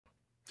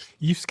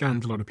You've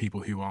scanned a lot of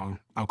people who are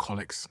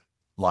alcoholics.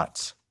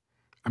 Lots.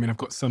 I mean, I've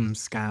got some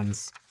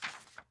scans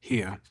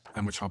here,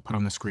 which I'll put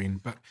on the screen,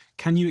 but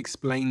can you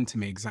explain to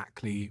me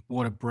exactly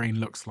what a brain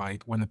looks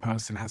like when the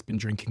person has been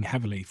drinking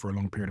heavily for a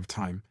long period of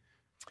time?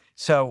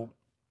 So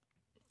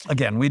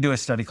again, we do a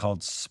study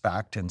called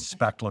SPECT, and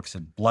SPECT looks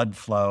at blood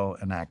flow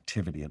and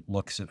activity. It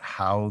looks at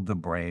how the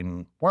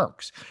brain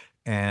works.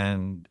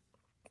 And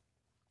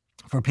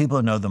for people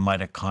who know the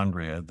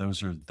mitochondria,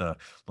 those are the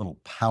little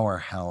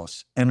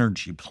powerhouse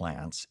energy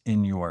plants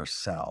in your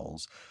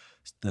cells.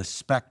 The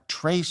SPECT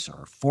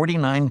tracer,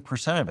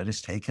 49% of it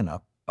is taken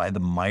up by the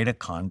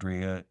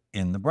mitochondria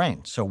in the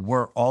brain. So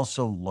we're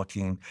also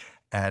looking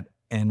at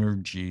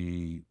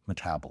energy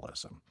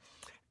metabolism.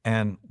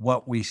 And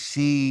what we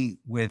see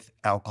with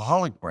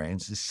alcoholic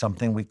brains is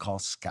something we call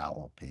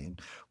scalping,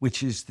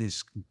 which is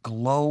this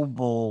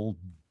global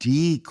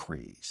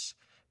decrease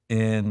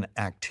in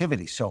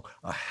activity. So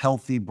a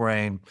healthy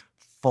brain,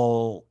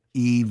 full,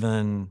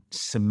 even,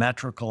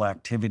 symmetrical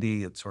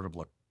activity, it sort of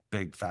looks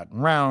big, fat,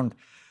 and round.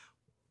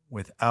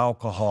 With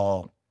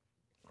alcohol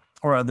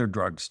or other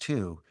drugs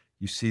too,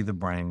 you see the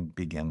brain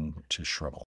begin to shrivel.